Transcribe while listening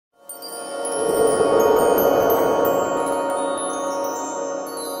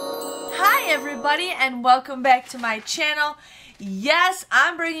everybody, and welcome back to my channel. Yes,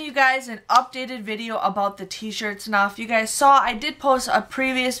 I'm bringing you guys an updated video about the t-shirts. Now, if you guys saw, I did post a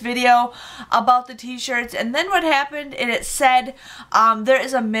previous video about the t-shirts, and then what happened, and it said there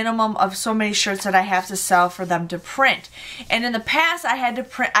is a minimum of so many shirts that I have to sell for them to print. And in the past, I had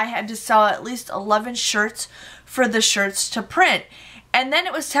to sell at least 11 shirts for the shirts to print. And then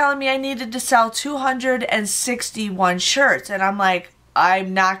it was telling me I needed to sell 261 shirts, and I'm like,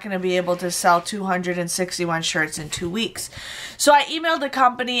 I'm not going to be able to sell 261 shirts in 2 weeks. So I emailed the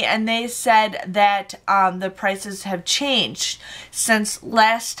company and they said that the prices have changed since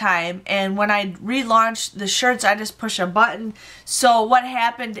last time. And when I relaunched the shirts, I just push a button. So what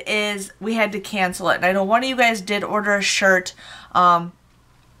happened is we had to cancel it. And I know one of you guys did order a shirt.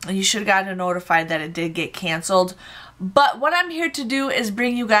 You should have gotten notified that it did get canceled. But what I'm here to do is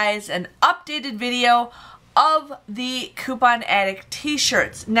bring you guys an updated video of the Coupon Addict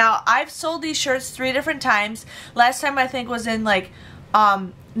t-shirts. Now, I've sold these shirts 3 different times. Last time I think was in like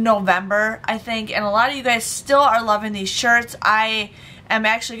November, I think, and a lot of you guys still are loving these shirts. I am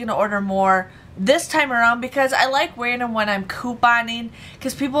actually going to order more this time around because I like wearing them when I'm couponing,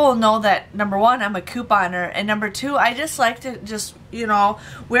 because people will know that, number one, I'm a couponer, and number two, I just like to just, you know,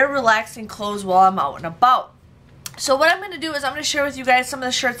 wear relaxing clothes while I'm out and about. So what I'm going to do is I'm going to share with you guys some of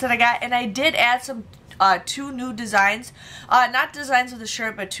the shirts that I got, and I did add some 2 new designs, not designs of the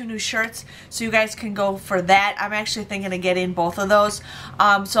shirt, but 2 new shirts, so you guys can go for that. I'm actually thinking of getting both of those.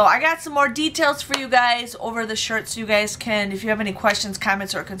 So I got some more details for you guys over the shirts, so you guys can, if you have any questions,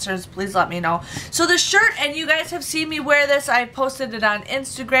 comments, or concerns, please let me know. So the shirt, and you guys have seen me wear this, I posted it on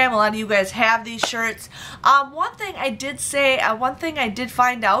Instagram. A lot of you guys have these shirts. One thing I did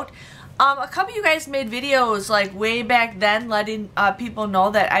find out, a couple of you guys made videos like way back then letting people know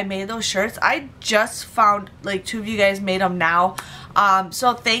that I made those shirts. I just found like 2 of you guys made them now.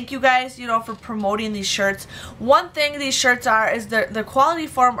 So thank you guys, you know, for promoting these shirts. One thing these shirts are is the quality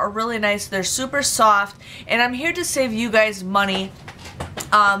for them are really nice. They're super soft, and I'm here to save you guys money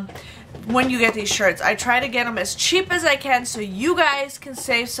when you get these shirts. I try to get them as cheap as I can so you guys can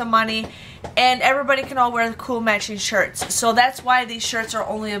save some money and everybody can all wear the cool matching shirts. So that's why these shirts are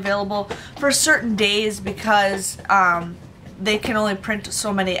only available for certain days, because they can only print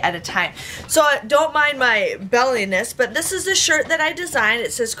so many at a time. So don't mind my belliness, but this is the shirt that I designed.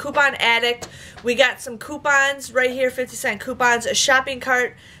 It says Coupon Addict. We got some coupons right here, 50-cent coupons, a shopping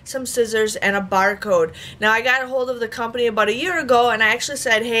cart, some scissors, and a barcode. Now, I got a hold of the company about a year ago, and I actually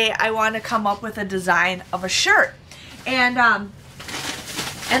said, hey, I want to come up with a design of a shirt. And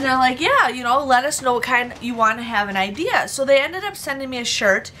they're like, yeah, you know, let us know what kind you want to have an idea. So they ended up sending me a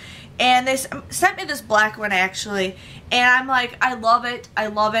shirt, and they sent me this black one, actually, and I'm like, I love it, I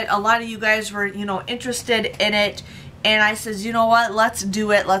love it. A lot of you guys were, you know, interested in it, and I says, you know what, let's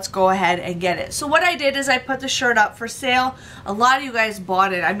do it, let's go ahead and get it. So what I did is I put the shirt up for sale. A lot of you guys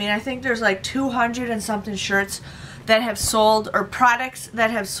bought it. I mean, I think there's like 200 and something shirts that have sold, or products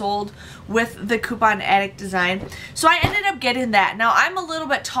that have sold with the Coupon Addict design. So I ended up getting that. Now, I'm a little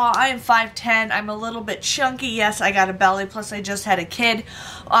bit tall. I am 5'10". I'm a little bit chunky. Yes, I got a belly, plus I just had a kid.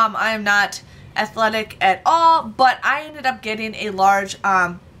 I am not athletic at all, but I ended up getting a large.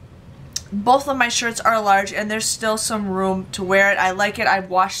 Both of my shirts are large, and there's still some room to wear it. I like it. I've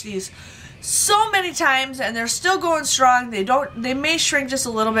washed these so many times, and they're still going strong. They may shrink just a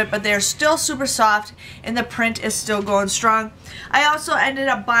little bit, but they're still super soft, and the print is still going strong. I also ended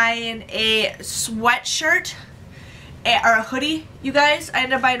up buying a sweatshirt, or a hoodie, you guys. I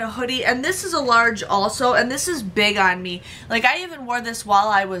ended up buying a hoodie, and this is a large also, and this is big on me. Like, I even wore this while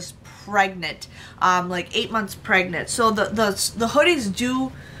I was pregnant, like 8 months pregnant. So the hoodies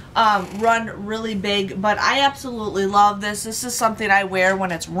do run really big, but I absolutely love this. This is something I wear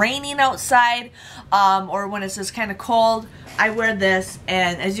when it's raining outside, or when it's just kind of cold. I wear this,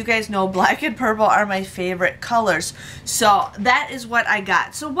 and as you guys know, black and purple are my favorite colors. So that is what I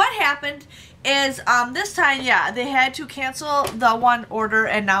got. So what happened is this time, yeah, they had to cancel the one order,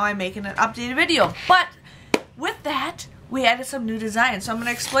 and now I'm making an updated video. But with that, we added some new designs. So I'm going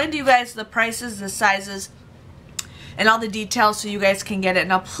to explain to you guys the prices, the sizes, and all the details so you guys can get it.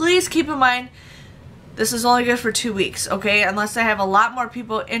 Now, please keep in mind, this is only good for 2 weeks, okay? Unless I have a lot more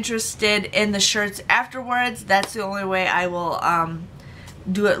people interested in the shirts afterwards, that's the only way I will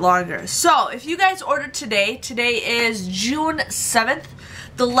do it longer. So, if you guys ordered today is June 7th.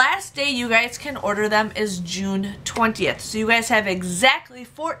 The last day you guys can order them is June 20th. So, you guys have exactly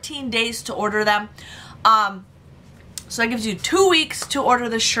 14 days to order them. So that gives you 2 weeks to order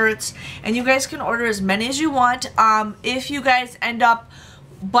the shirts, and you guys can order as many as you want. If you guys end up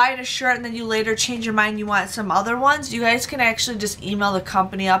buying a shirt and then you later change your mind, you want some other ones, you guys can actually just email the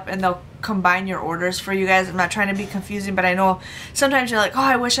company up and they'll combine your orders for you guys. I'm not trying to be confusing, but I know sometimes you're like, oh,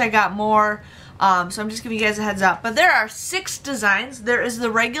 I wish I got more. So I'm just giving you guys a heads up. But there are 6 designs. There is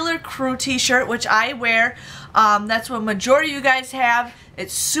the regular crew t-shirt, which I wear. That's what majority of you guys have.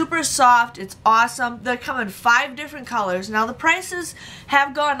 It's super soft. It's awesome. They come in 5 different colors. Now the prices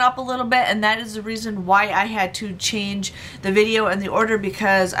have gone up a little bit, and that is the reason why I had to change the video and the order,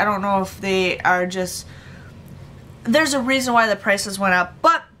 because I don't know if they are just... There's a reason why the prices went up.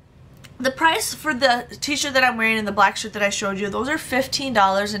 But the price for the t-shirt that I'm wearing and the black shirt that I showed you, those are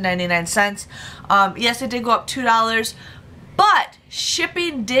 $15.99. Yes, it did go up $2, but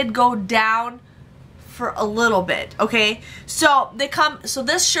shipping did go down for a little bit, okay? So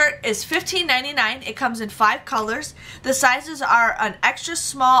this shirt is $15.99. It comes in 5 colors. The sizes are an extra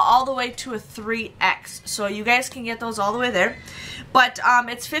small all the way to a 3X. So you guys can get those all the way there. But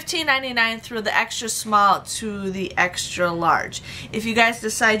it's $15.99 through the extra small to the extra large. If you guys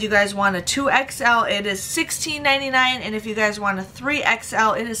decide you guys want a 2XL, it is $16.99, and if you guys want a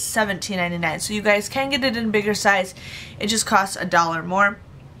 3XL, it is $17.99. So you guys can get it in a bigger size. It just costs $1 more.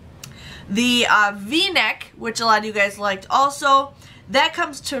 The V-neck, which a lot of you guys liked also, that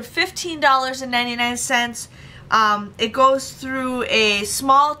comes to $15.99. It goes through a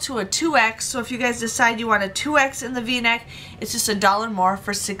small to a 2X, so if you guys decide you want a 2X in the V-neck, it's just $1 more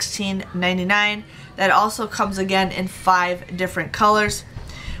for $16.99. That also comes again in 5 different colors.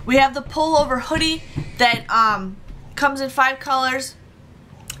 We have the pullover hoodie that comes in 5 colors.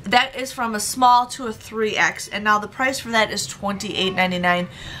 That is from a small to a 3X, and now the price for that is $28.99.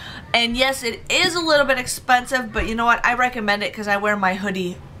 And yes, it is a little bit expensive, but you know what? I recommend it because I wear my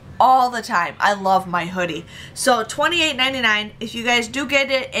hoodie all the time. I love my hoodie. So $28.99. If you guys do get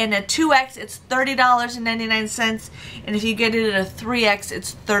it in a 2X, it's $30.99. And if you get it in a 3X,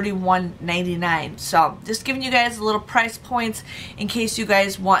 it's $31.99. So just giving you guys a little price points in case you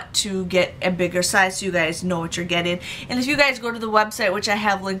guys want to get a bigger size so you guys know what you're getting. And if you guys go to the website, which I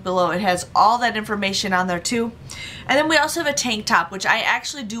have linked below, it has all that information on there too. And then we also have a tank top, which I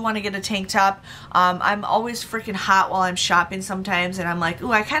actually do want to get a tank top. I'm always freaking hot while I'm shopping sometimes, and I'm like,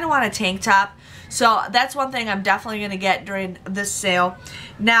 ooh, I kind of want a tank top. So that's one thing I'm definitely going to get during this sale.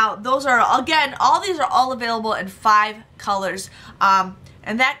 Now, those are, again, all these are all available in 5 colors. And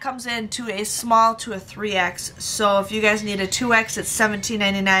that comes into a small to a 3X. So if you guys need a 2X, it's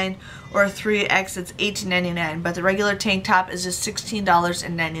 $17.99, or a 3X, it's $18.99. But the regular tank top is just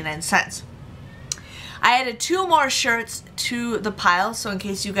 $16.99. I added 2 more shirts to the pile, so in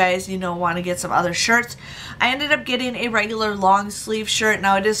case you guys, want to get some other shirts. I ended up getting a regular long sleeve shirt.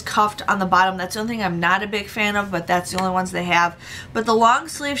 Now it is cuffed on the bottom. That's the only thing I'm not a big fan of, but that's the only ones they have. But the long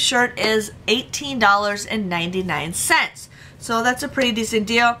sleeve shirt is $18.99. So that's a pretty decent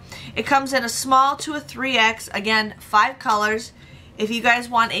deal. It comes in a small to a 3X, again, 5 colors. If you guys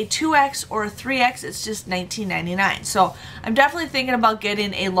want a 2X or a 3X, it's just $19.99. So I'm definitely thinking about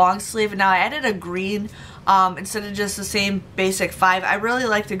getting a long sleeve. Now I added a green instead of just the same basic 5. I really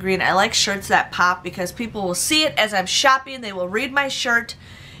like the green. I like shirts that pop because people will see it as I'm shopping. They will read my shirt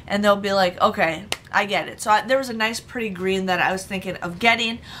and they'll be like, okay, I get it. So there was a nice pretty green that I was thinking of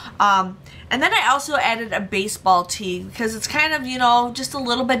getting. And then I also added a baseball tee because it's kind of, just a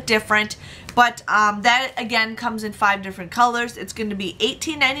little bit different. But that, again, comes in 5 different colors. It's going to be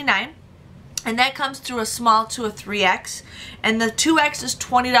 $18.99. And that comes through a small to a 3X. And the 2X is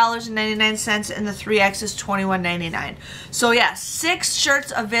 $20.99 and the 3X is $21.99. So yeah, 6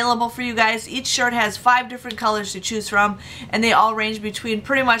 shirts available for you guys. Each shirt has 5 different colors to choose from. And they all range between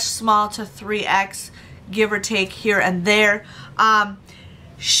pretty much small to 3X, give or take here and there.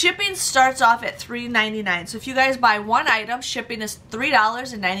 Shipping starts off at $3.99. So if you guys buy 1 item, shipping is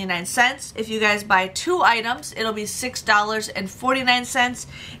 $3.99. If you guys buy 2 items, it'll be $6.49.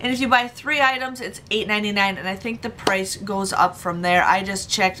 And if you buy 3 items, it's $8.99. And I think the price goes up from there. I just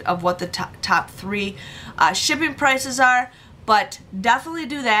checked of what the top 3 shipping prices are. But definitely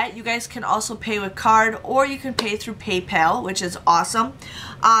do that. You guys can also pay with card, or you can pay through PayPal, which is awesome.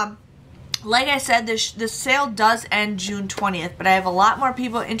 Like I said, this sale does end June 20th, but I have a lot more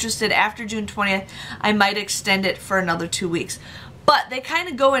people interested after June 20th. I might extend it for another 2 weeks. But they kind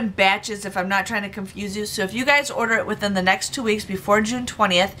of go in batches if I'm not trying to confuse you. So if you guys order it within the next 2 weeks before June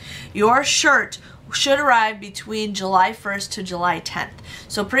 20th, your shirt should arrive between July 1st to July 10th.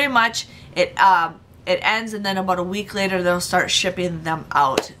 So pretty much it ends, and then about a week later they'll start shipping them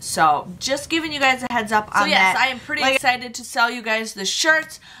out. So just giving you guys a heads up on that. So yes, I am pretty excited to sell you guys the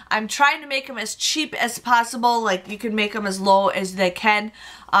shirts. I'm trying to make them as cheap as possible. Like, you can make them as low as they can.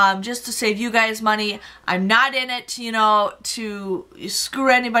 just to save you guys money. I'm not in it, you know, to screw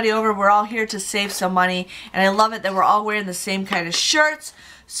anybody over. We're all here to save some money, and I love it that we're all wearing the same kind of shirts.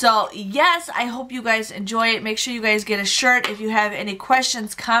 So yes, I hope you guys enjoy it. Make sure you guys get a shirt. If you have any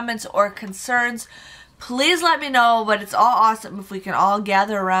questions, comments, or concerns, please let me know. But it's all awesome if we can all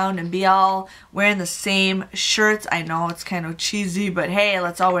gather around and be all wearing the same shirts. I know it's kind of cheesy, but hey,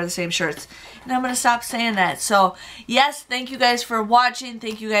 let's all wear the same shirts. And I'm going to stop saying that. So yes, thank you guys for watching.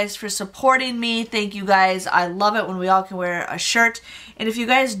 Thank you guys for supporting me. Thank you guys. I love it when we all can wear a shirt. And if you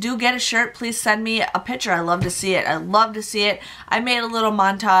guys do get a shirt, please send me a picture. I love to see it. I love to see it. I made a little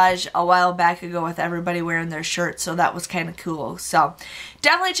montage a while back ago with everybody wearing their shirts, so that was kind of cool. So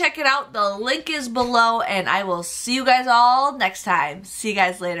definitely check it out. The link is below, and I will see you guys all next time. See you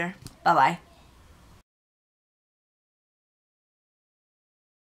guys later. Bye-bye.